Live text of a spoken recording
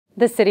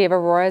The City of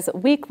Aurora's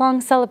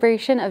week-long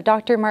celebration of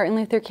Dr. Martin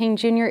Luther King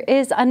Jr.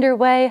 is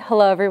underway.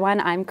 Hello,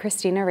 everyone. I'm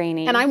Christina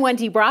Rainey. And I'm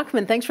Wendy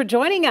Brockman. Thanks for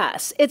joining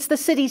us. It's the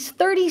city's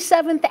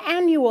 37th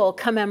annual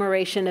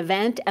commemoration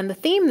event, and the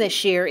theme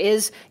this year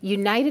is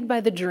United by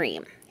the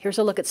Dream. Here's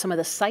a look at some of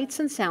the sights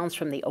and sounds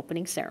from the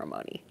opening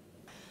ceremony.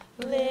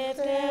 Lift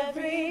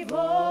every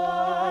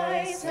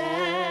voice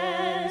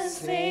and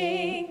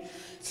sing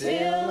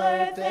till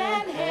earth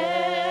and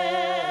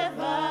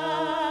heaven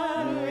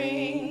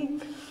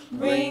ring.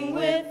 Ring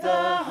with the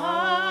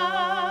harmony.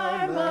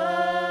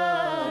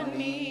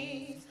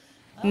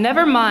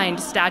 Never mind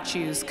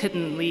statues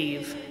couldn't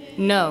leave.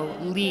 No,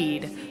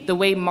 lead, the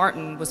way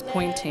Martin was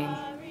pointing.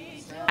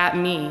 At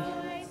me.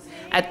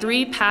 At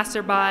three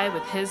passerby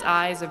with his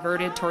eyes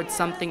averted towards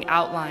something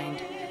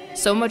outlined.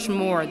 So much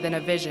more than a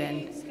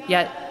vision,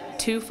 yet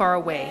too far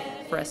away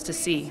for us to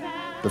see.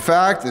 The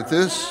fact that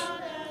this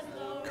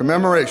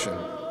commemoration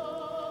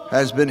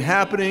has been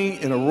happening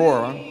in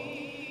Aurora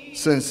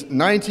since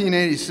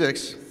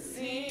 1986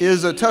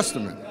 is a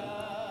testament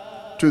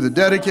to the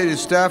dedicated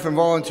staff and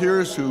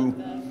volunteers who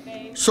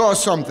saw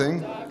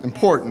something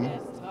important,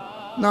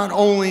 not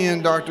only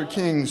in Dr.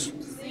 King's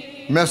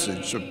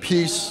message of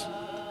peace,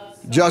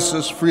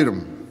 justice,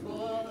 freedom,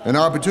 and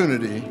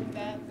opportunity,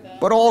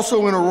 but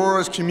also in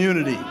Aurora's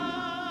community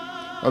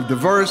of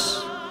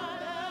diverse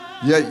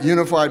yet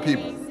unified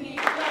people.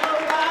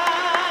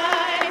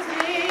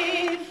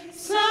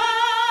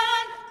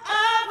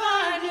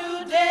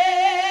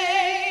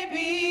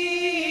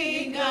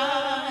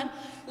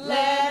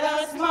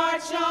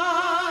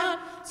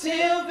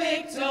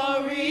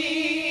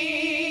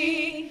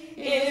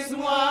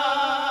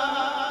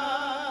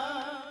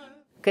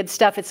 Good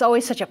stuff. It's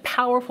always such a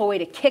powerful way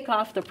to kick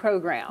off the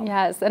program.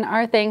 Yes, and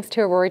our thanks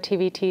to Aurora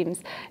TV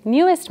team's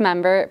newest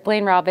member,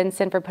 Blaine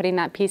Robinson, for putting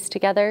that piece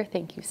together.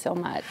 Thank you so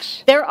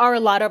much. There are a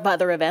lot of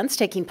other events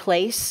taking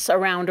place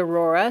around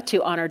Aurora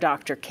to honor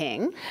Dr.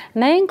 King.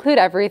 And they include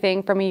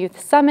everything from a youth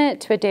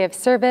summit to a day of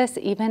service,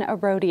 even a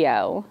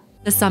rodeo.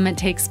 The summit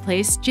takes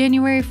place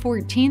January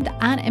 14th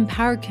at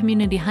Empower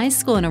Community High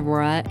School in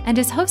Aurora and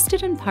is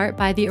hosted in part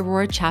by the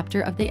Aurora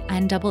chapter of the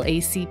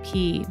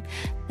NAACP.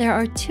 There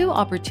are two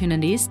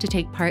opportunities to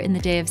take part in the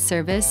Day of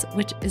Service,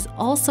 which is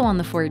also on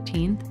the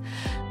 14th.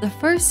 The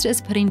first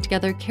is putting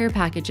together care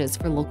packages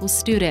for local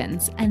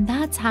students, and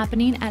that's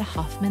happening at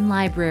Hoffman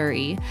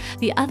Library.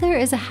 The other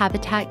is a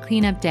habitat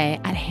cleanup day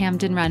at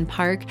Hamden Run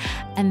Park,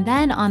 and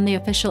then on the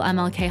official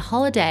MLK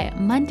holiday,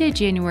 Monday,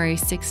 January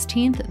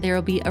 16th, there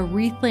will be a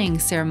wreath-laying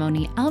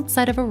ceremony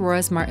outside of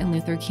Aurora's Martin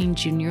Luther King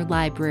Jr.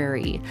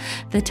 Library.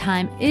 The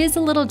time is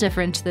a little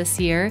different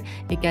this year.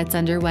 It gets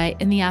underway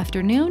in the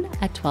afternoon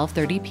at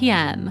 12:30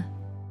 p.m.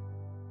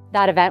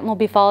 That event will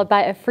be followed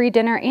by a free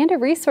dinner and a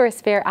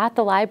resource fair at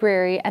the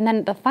library. And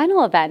then the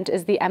final event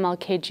is the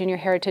MLK Junior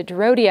Heritage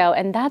Rodeo,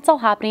 and that's all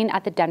happening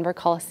at the Denver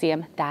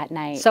Coliseum that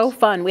night. So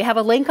fun. We have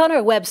a link on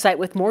our website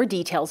with more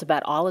details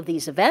about all of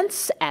these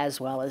events, as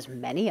well as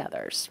many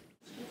others.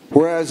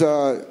 Whereas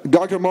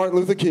Dr. Martin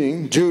Luther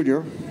King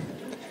Jr.,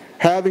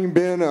 having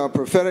been a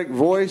prophetic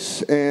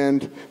voice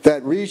and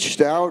that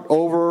reached out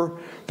over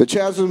the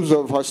chasms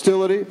of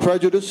hostility,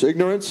 prejudice,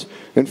 ignorance,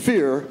 and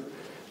fear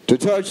to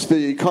touch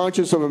the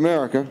conscience of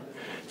America,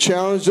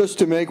 challenged us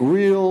to make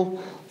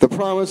real the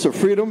promise of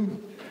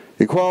freedom,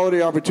 equality,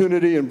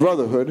 opportunity, and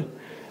brotherhood.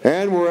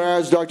 And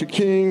whereas Dr.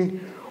 King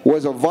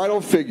was a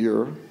vital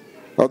figure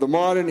of the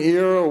modern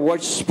era,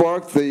 which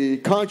sparked the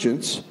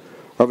conscience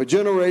of a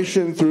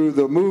generation through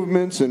the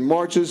movements and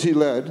marches he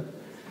led,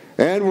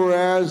 and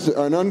whereas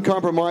an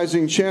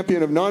uncompromising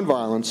champion of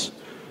nonviolence,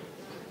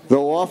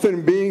 though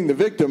often being the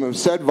victim of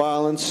said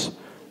violence,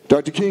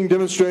 Dr. King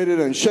demonstrated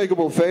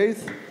unshakable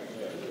faith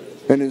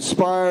and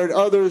inspired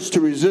others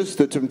to resist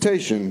the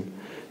temptation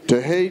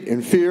to hate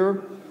and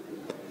fear.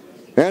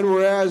 And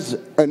whereas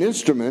an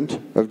instrument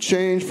of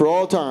change for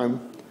all time,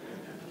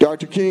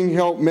 Dr. King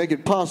helped make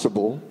it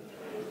possible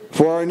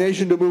for our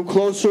nation to move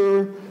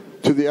closer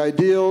to the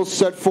ideals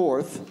set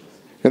forth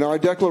in our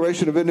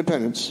Declaration of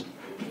Independence,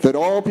 that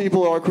all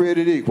people are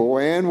created equal.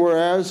 And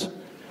whereas,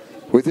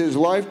 with his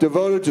life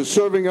devoted to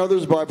serving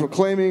others by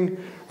proclaiming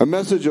a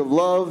message of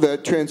love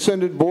that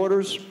transcended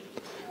borders,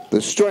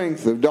 the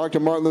strength of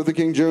Dr. Martin Luther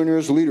King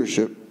Jr.'s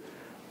leadership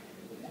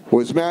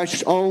was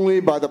matched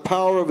only by the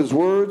power of his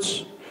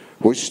words,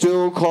 which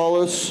still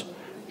call us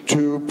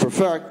to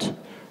perfect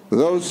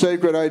those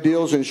sacred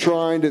ideals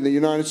enshrined in the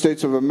United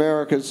States of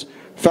America's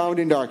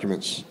founding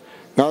documents.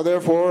 Now,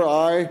 therefore,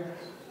 I,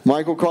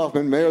 Michael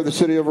Kaufman, Mayor of the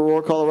City of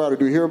Aurora, Colorado,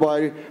 do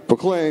hereby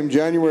proclaim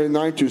January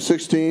 9th to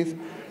 16th,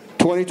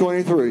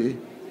 2023,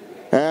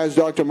 as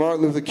Dr.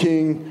 Martin Luther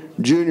King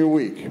Jr.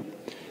 Week.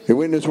 In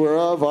witness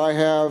whereof, I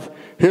have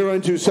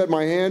hereunto set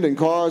my hand and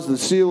caused the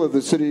seal of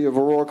the City of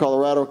Aurora,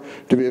 Colorado,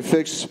 to be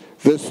affixed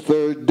this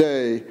third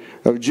day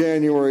of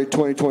January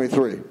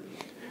 2023.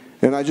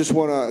 And I just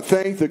want to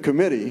thank the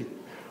committee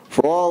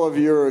for all of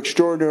your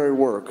extraordinary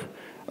work.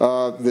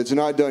 That's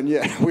not done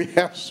yet. We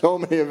have so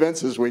many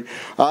events this week.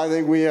 I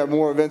think we have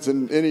more events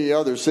than any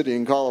other city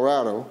in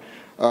Colorado.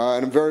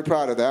 and I'm very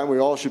proud of that. We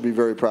all should be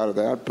very proud of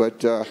that.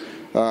 But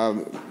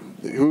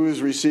who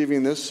is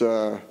receiving this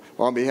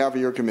on behalf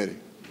of your committee?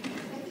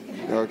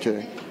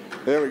 Okay,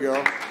 there we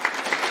go.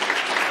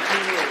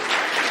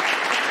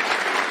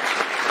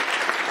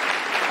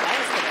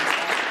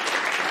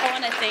 I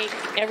want to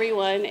thank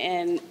everyone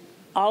and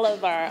all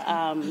of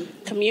our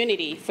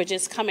community for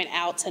just coming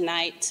out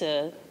tonight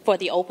for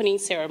the opening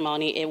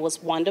ceremony. It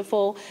was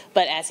wonderful,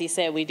 but as he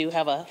said, we do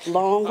have a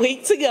long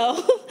week to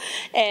go,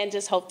 and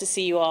just hope to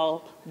see you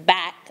all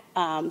back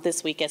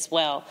this week as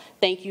well.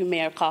 Thank you,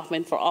 Mayor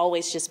Kaufman, for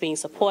always just being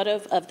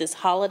supportive of this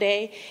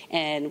holiday,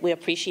 and we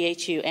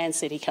appreciate you and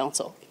City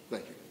Council.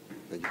 Thank you.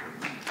 Thank you.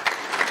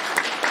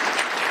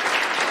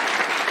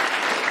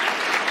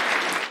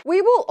 We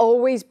will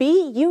always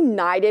be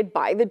united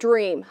by the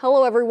dream.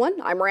 Hello, everyone.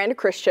 I'm Miranda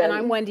Christian. And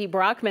I'm Wendy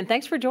Brockman.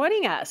 Thanks for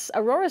joining us.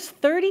 Aurora's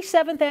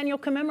 37th annual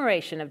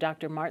commemoration of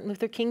Dr. Martin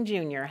Luther King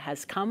Jr.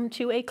 has come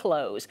to a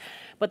close.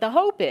 But the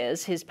hope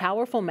is his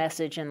powerful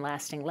message and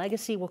lasting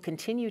legacy will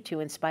continue to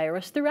inspire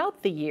us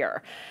throughout the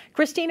year.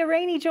 Christina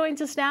Rainey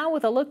joins us now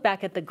with a look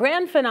back at the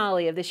grand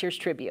finale of this year's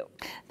tribute.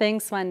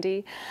 Thanks,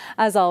 Wendy.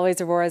 As always,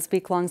 Aurora's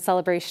week-long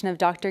celebration of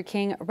Dr.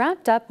 King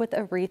wrapped up with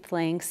a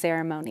wreath-laying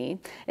ceremony.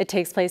 It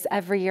takes place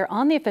every year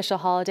on the official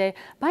holiday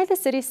by the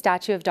city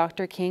statue of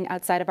Dr. King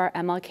outside of our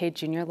MLK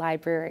Junior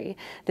Library.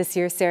 This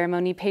year's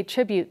ceremony paid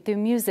tribute through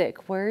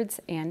music, words,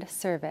 and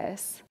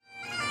service.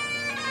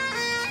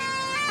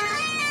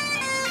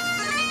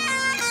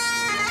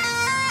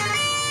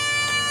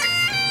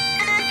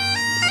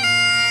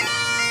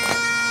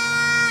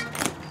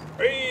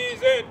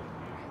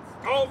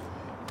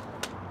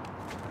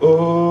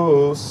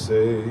 Oh,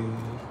 say,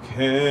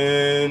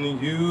 can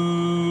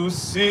you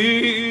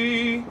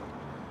see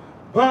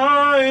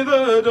by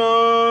the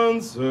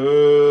dawn's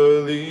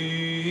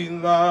early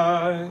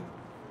light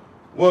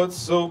what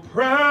so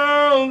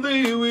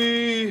proudly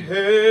we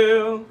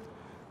hailed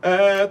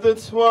at the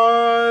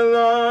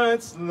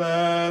twilight's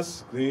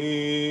last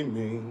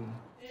gleaming?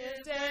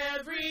 Lift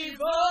every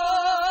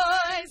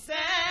voice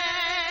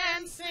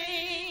and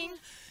sing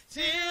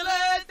till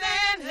earth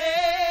and heaven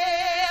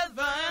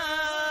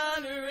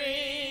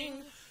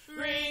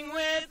ring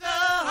with the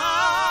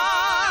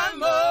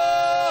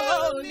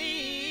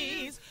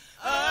harmonies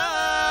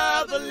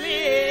of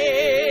liberty.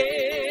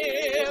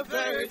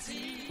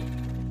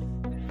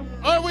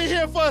 Are we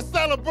here for a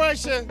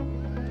celebration?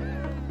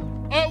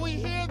 Are we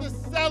here to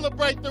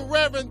celebrate the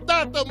Reverend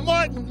Dr.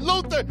 Martin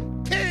Luther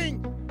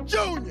King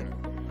Jr.?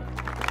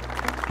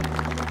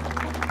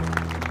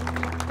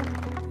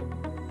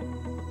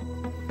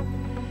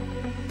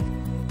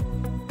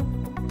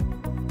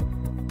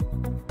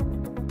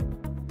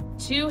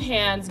 Two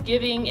hands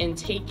giving and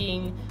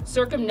taking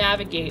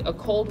circumnavigate a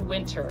cold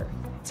winter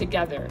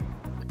together.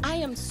 I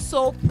am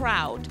so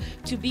proud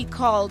to be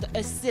called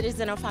a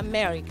citizen of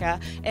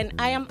America, and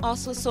I am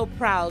also so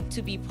proud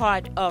to be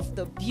part of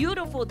the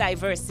beautiful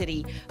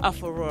diversity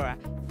of Aurora.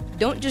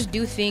 Don't just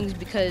do things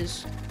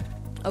because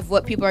of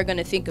what people are going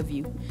to think of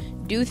you.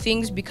 Do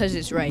things because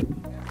it's right.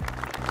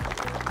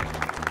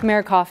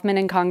 Mayor Kaufman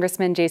and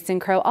Congressman Jason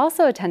Crow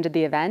also attended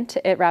the event.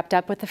 It wrapped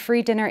up with a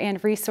free dinner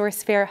and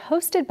resource fair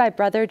hosted by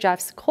Brother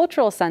Jeff's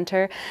Cultural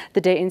Center,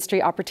 the Dayton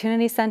Street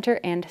Opportunity Center,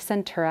 and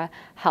Centura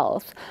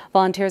Health.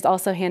 Volunteers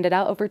also handed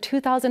out over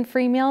 2,000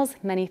 free meals.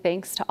 Many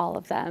thanks to all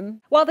of them.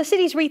 While the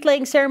city's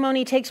wreath-laying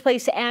ceremony takes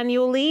place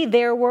annually,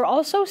 there were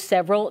also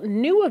several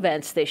new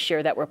events this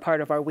year that were part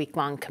of our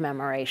week-long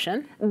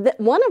commemoration.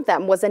 One of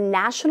them was a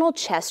national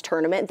chess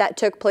tournament that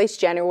took place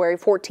January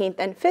 14th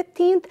and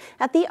 15th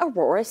at the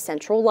Aurora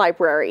Central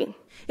Library.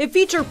 It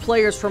featured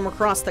players from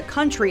across the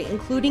country,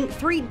 including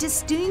 3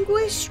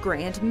 distinguished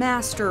Grand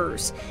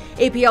Masters.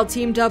 APL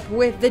teamed up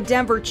with the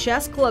Denver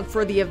Chess Club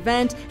for the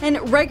event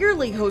and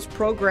regularly hosts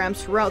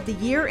programs throughout the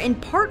year in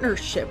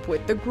partnership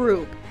with the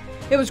group.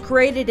 It was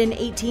created in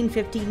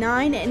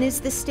 1859 and is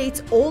the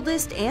state's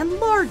oldest and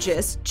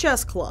largest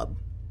chess club.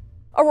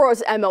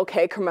 Aurora's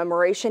MLK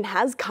commemoration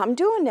has come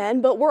to an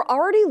end, but we're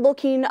already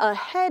looking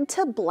ahead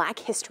to Black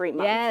History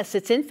Month. Yes,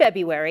 it's in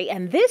February,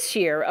 and this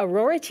year,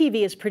 Aurora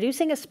TV is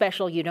producing a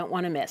special you don't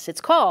want to miss. It's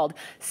called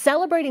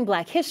Celebrating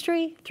Black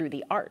History Through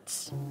the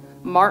Arts.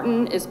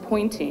 Martin is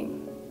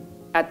pointing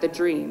at the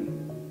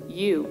dream,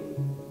 you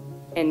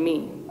and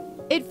me.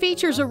 It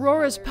features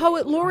Aurora's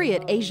poet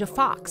laureate Asia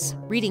Fox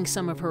reading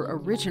some of her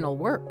original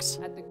works.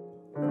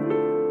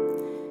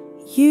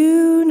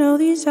 You know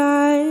these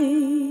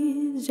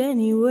eyes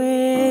anywhere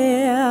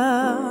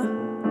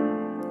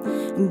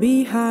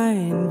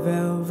behind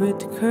velvet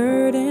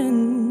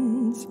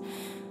curtains.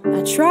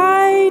 I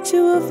try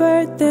to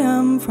avert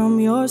them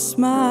from your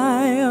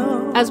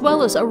smile. As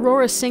well as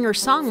Aurora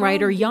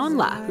singer-songwriter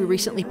Yonla, who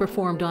recently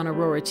performed on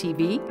Aurora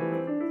TV.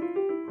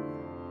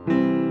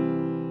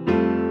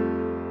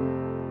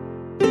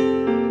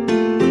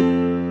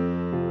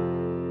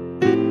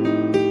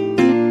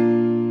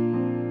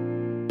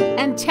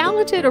 And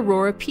talented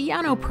Aurora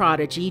piano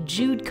prodigy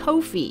Jude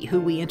Kofi,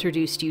 who we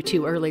introduced you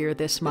to earlier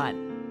this month.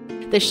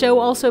 The show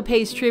also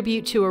pays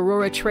tribute to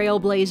Aurora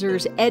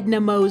trailblazers Edna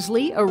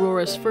Mosley,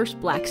 Aurora's first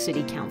Black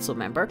City Council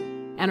member,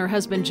 and her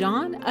husband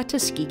John, a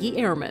Tuskegee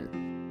Airman.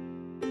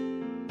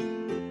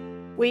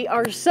 We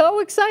are so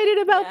excited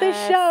about this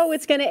show.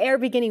 It's going to air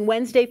beginning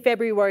Wednesday,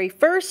 February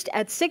 1st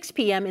at 6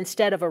 p.m.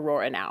 instead of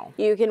Aurora Now.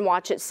 You can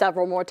watch it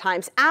several more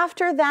times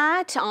after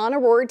that on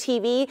Aurora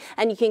TV,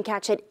 and you can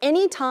catch it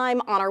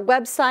anytime on our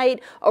website.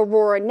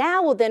 Aurora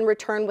Now will then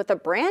return with a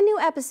brand new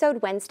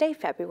episode Wednesday,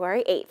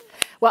 February 8th.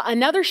 Well,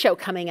 another show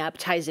coming up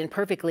ties in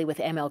perfectly with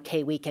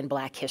MLK Week and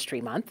Black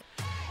History Month.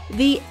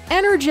 The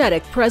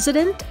energetic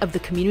president of the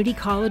Community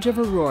College of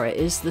Aurora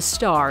is the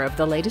star of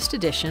the latest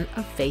edition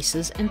of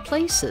Faces and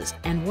Places,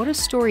 and what a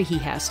story he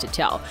has to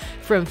tell.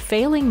 From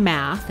failing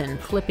math and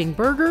flipping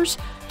burgers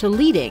to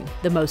leading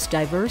the most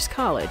diverse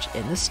college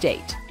in the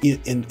state.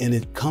 And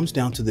it comes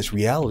down to this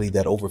reality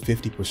that over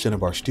 50%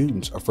 of our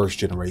students are first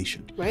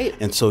generation. Right.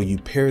 And so you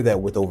pair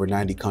that with over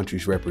 90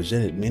 countries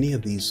represented. Many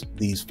of these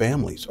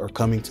families are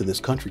coming to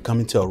this country,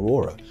 coming to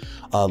Aurora,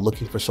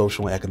 looking for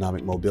social and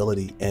economic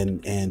mobility,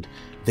 and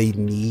they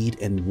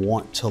need and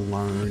want to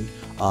learn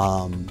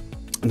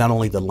not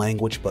only the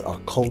language, but our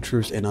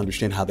cultures, and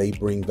understand how they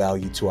bring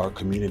value to our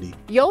community.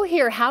 You'll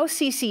hear how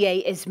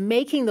CCA is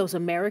making those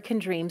American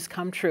dreams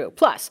come true.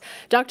 Plus,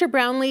 Dr.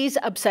 Brownlee's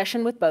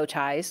obsession with bow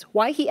ties,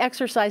 why he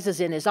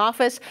exercises in his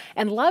office,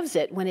 and loves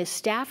it when his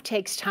staff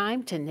takes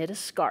time to knit a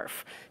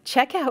scarf.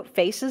 Check out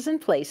Faces and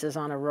Places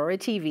on Aurora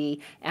TV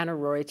and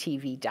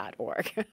auroratv.org.